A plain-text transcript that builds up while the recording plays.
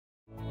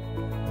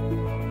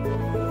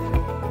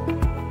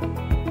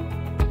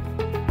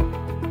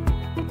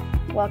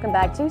Welcome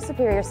back to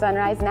Superior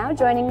Sunrise. Now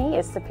joining me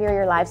is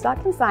Superior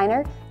Livestock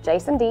Consignor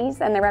Jason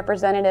Dees and the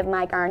representative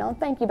Mike Arnold.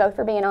 Thank you both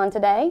for being on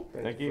today.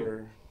 Thank you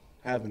for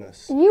having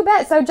us. You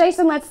bet. So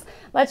Jason,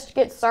 let's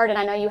get started.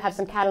 I know you have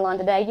some cattle on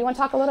today. You want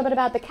to talk a little bit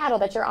about the cattle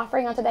that you're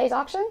offering on today's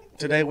auction?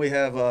 Today we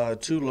have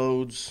 2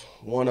 loads,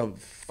 one of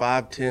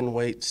 510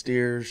 weight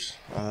steers.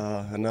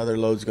 Another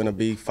load's going to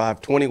be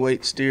 520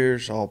 weight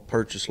steers, all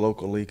purchased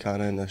locally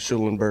kind of in the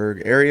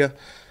Schulenburg area,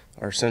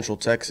 or Central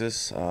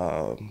Texas.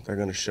 They're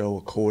going to show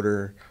a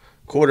quarter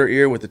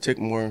ear with a tick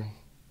more.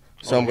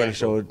 Some going to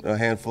show a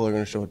handful are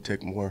going to show a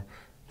tick more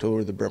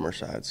toward the Bremer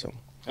side. So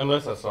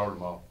unless I sort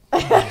them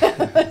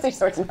off. He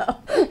sorts them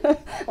out.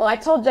 Well, I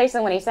told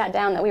Jason when he sat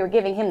down that we were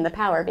giving him the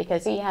power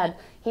because he had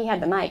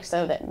the mic,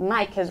 so that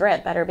Mike, his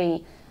rep,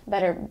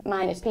 better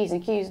mind his P's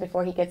and Q's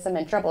before he gets them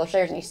in trouble or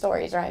shares any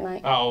stories, right,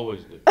 Mike? I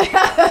always do.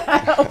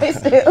 I always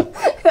do.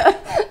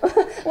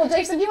 Well,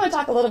 Jason, do you want to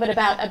talk a little bit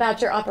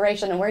about your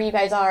operation and where you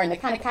guys are and the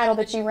kind of cattle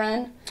that you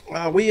run?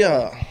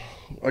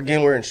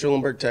 Again, we're in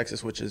Schulenburg,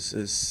 Texas, which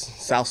is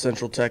South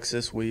Central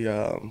Texas. We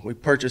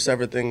purchase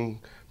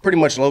everything pretty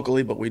much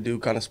locally, but we do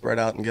kind of spread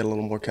out and get a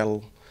little more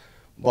cattle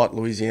bought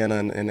Louisiana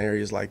and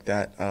areas like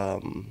that.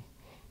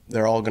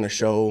 They're all going to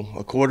show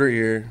a quarter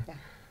ear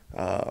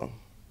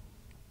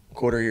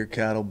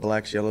cattle,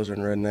 blacks, yellows,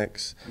 and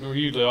rednecks. We're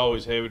usually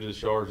always heavy to the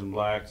shorts and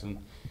blacks, and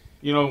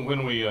you know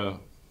when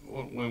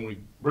we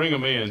bring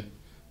them in,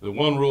 the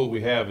one rule we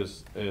have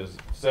is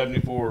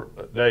 74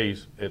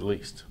 days at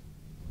least.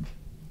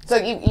 So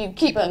you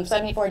keep them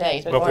 74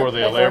 days before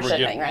they'll ever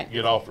shipping, right?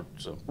 get offered.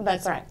 So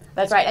that's right.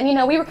 That's right. And you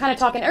know, we were kind of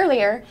talking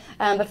earlier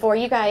before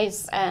you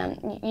guys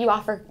you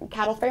offer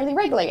cattle fairly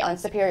regularly on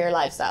Superior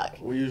Livestock.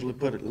 We usually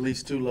put at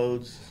least 2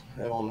 loads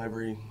on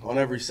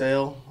every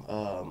sale.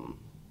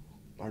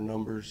 Our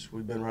numbers,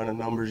 we've been running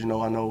numbers. You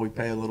know, I know we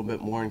pay a little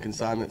bit more in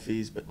consignment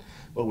fees,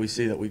 but we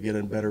see that we get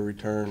a better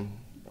return.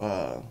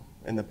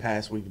 In the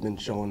past, we've been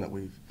showing that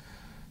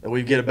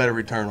we get a better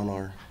return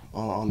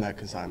on that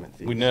consignment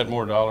fee. we net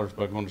more dollars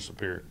by going to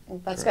Superior.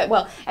 That's good.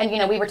 Well, and you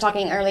know, we were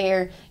talking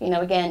earlier, you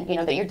know, again, you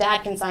know, that your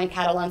dad consigned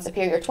cattle on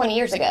Superior 20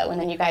 years ago, and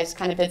then you guys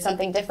kind of did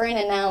something different,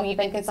 and now you've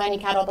been consigning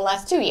cattle the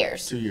last 2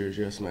 years. 2 years,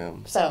 yes,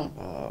 ma'am.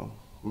 So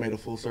made a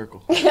full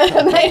circle.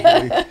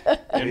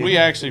 And we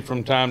actually,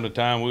 from time to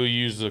time, we'll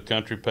use the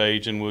country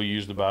page and we'll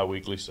use the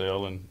bi-weekly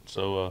sale, and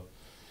so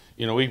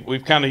you know,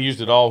 we've kind of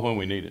used it all when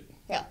we need it.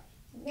 Yeah.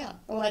 Yeah,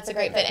 well, that's a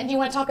great fit. And do you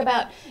want to talk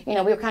about, you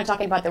know, we were kind of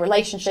talking about the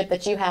relationship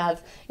that you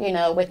have, you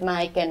know, with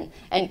Mike and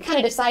kind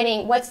of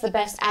deciding what's the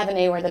best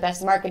avenue or the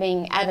best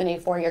marketing avenue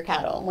for your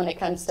cattle when it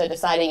comes to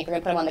deciding if you're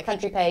going to put them on the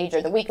country page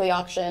or the weekly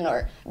auction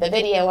or the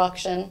video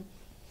auction?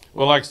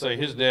 Well, like I say,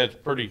 his dad's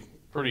pretty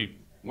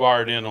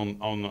wired in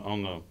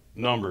on the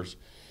numbers.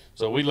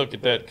 So we look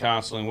at that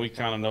constantly, and we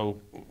kind of know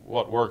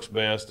what works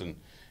best and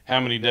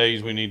how many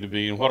days we need to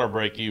be and what our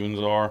break-evens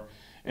are.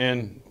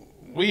 And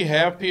we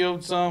have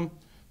PO'd some,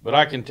 but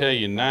I can tell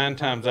you 9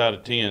 times out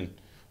of 10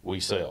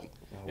 we sell.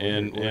 We're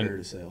here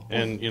to sell.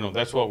 And you know,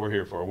 that's what we're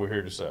here for. We're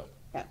here to sell.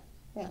 Yeah,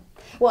 yeah.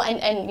 Well,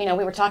 and you know,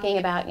 we were talking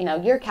about, you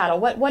know, your cattle.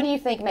 What do you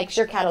think makes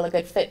your cattle a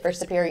good fit for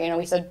Superior? You know,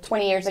 we said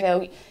 20 years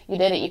ago you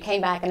did it, you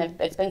came back, and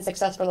it's been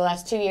successful the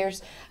last 2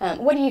 years.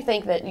 What do you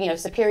think that, you know,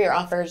 Superior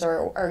offers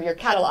or your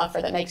cattle offer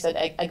that makes it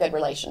a good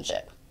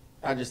relationship?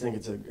 I just think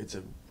it's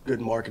a good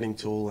marketing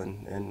tool,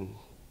 and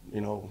you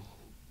know,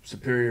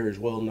 Superior is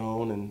well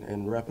known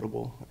and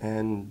reputable,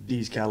 and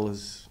Dees cattle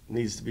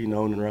needs to be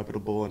known and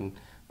reputable, and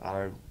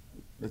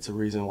that's a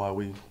reason why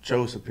we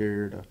chose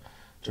Superior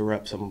to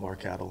rep some of our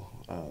cattle.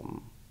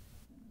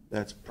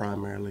 That's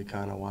primarily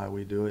kind of why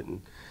we do it,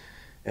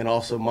 and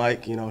also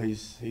Mike, you know,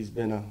 he's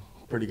been a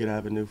pretty good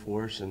avenue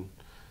for us, and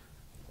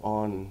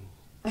on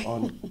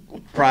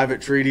private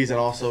treaties and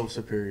also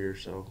Superior.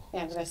 So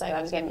yeah, I was going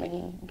to say,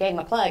 he gave him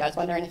a plug. I was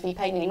wondering if he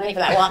paid me any money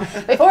for that.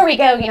 Well, before we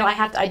go, you know,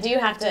 I do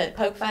have to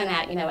poke fun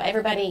at, you know,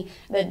 everybody.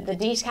 The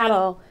Dees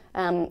Cattle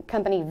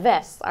Company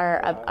vests are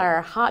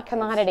a hot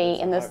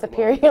commodity in the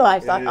Superior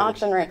Livestock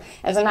auction room.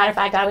 As a matter of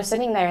fact, I was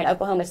sitting there in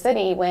Oklahoma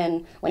City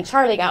when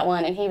Charlie got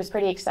one, and he was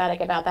pretty ecstatic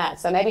about that.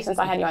 So maybe since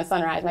I had you on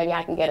Sunrise, maybe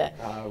I can get it.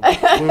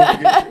 We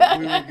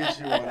will get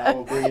you one. I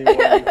will bring you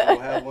one. We'll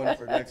have one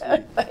for next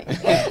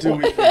week. 2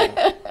 weeks from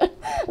now.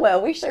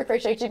 Well, we sure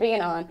appreciate you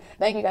being on.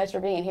 Thank you guys for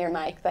being here,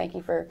 Mike. Thank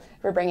you for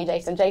bringing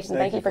Jason. Jason,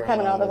 thank you for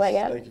coming all the way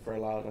up. Thank you for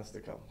allowing us to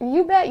come.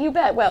 You bet, you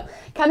bet. Well,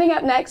 coming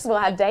up next, we'll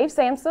have Dave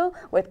Samsel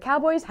with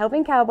Cowboys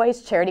Helping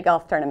Cowboys Charity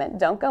Golf Tournament.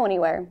 Don't go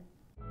anywhere.